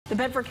The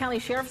Bedford County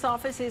Sheriff's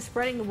Office is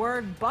spreading the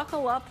word,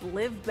 buckle up,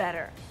 live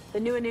better. The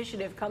new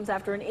initiative comes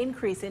after an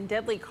increase in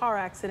deadly car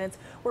accidents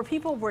where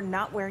people were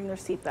not wearing their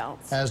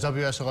seatbelts. As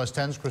WSLS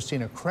 10's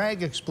Christina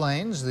Craig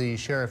explains, the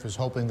sheriff is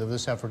hoping that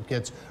this effort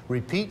gets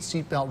repeat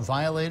seatbelt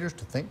violators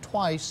to think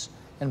twice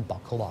and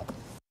buckle up.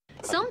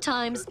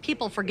 Sometimes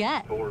people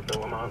forget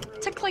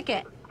to click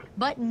it,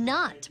 but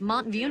not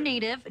Montview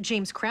native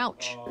James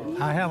Crouch.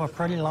 I have a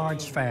pretty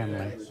large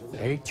family,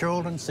 8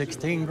 children,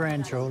 16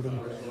 grandchildren,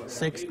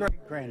 6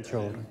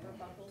 great-grandchildren,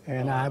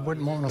 and I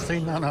wouldn't want to see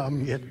none of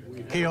them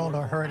get killed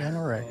or hurt in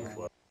a wreck.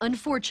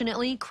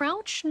 Unfortunately,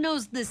 Crouch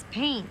knows this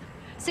pain.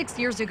 6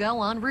 years ago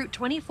on Route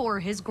 24,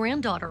 his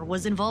granddaughter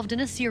was involved in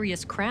a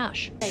serious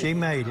crash. She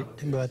made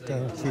it, but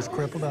she's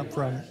crippled up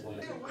from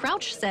it.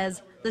 Crouch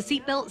says the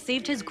seatbelt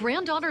saved his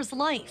granddaughter's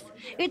life.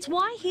 It's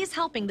why he's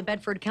helping the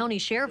Bedford County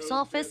Sheriff's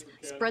Office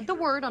spread the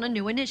word on a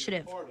new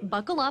initiative.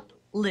 Buckle up,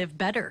 live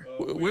better.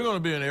 We're going to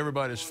be in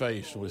everybody's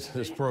face with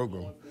this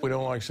program. We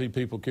don't like to see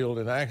people killed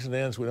in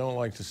accidents. We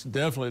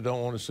definitely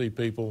don't want to see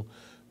people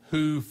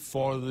who,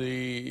 for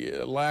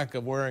the lack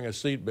of wearing a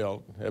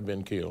seatbelt, have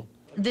been killed.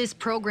 This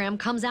program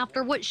comes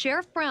after what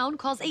Sheriff Brown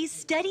calls a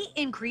steady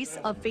increase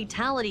of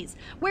fatalities,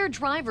 where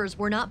drivers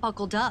were not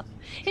buckled up.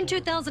 In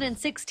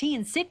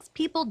 2016, 6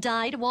 people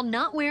died while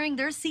not wearing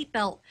their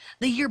seatbelt.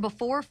 The year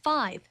before,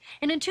 5.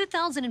 And in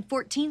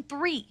 2014,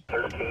 3.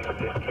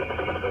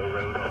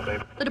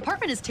 The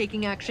department is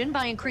taking action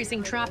by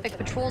increasing traffic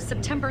patrols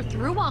September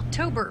through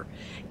October,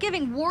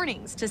 giving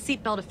warnings to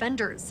seatbelt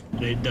offenders.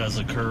 It does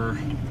occur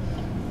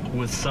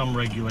with some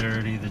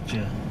regularity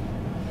that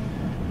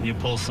you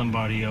pull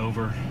somebody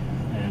over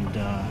and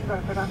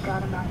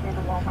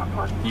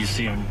you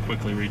see them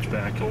quickly reach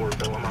back.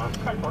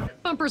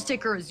 Bumper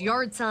stickers,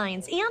 yard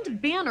signs,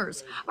 and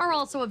banners are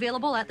also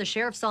available at the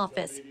Sheriff's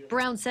Office.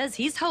 Brown says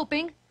he's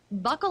hoping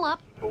buckle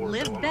up,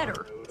 live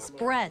better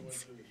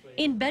spreads.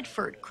 In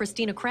Bedford,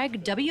 Christina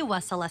Craig,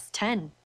 WSLS 10.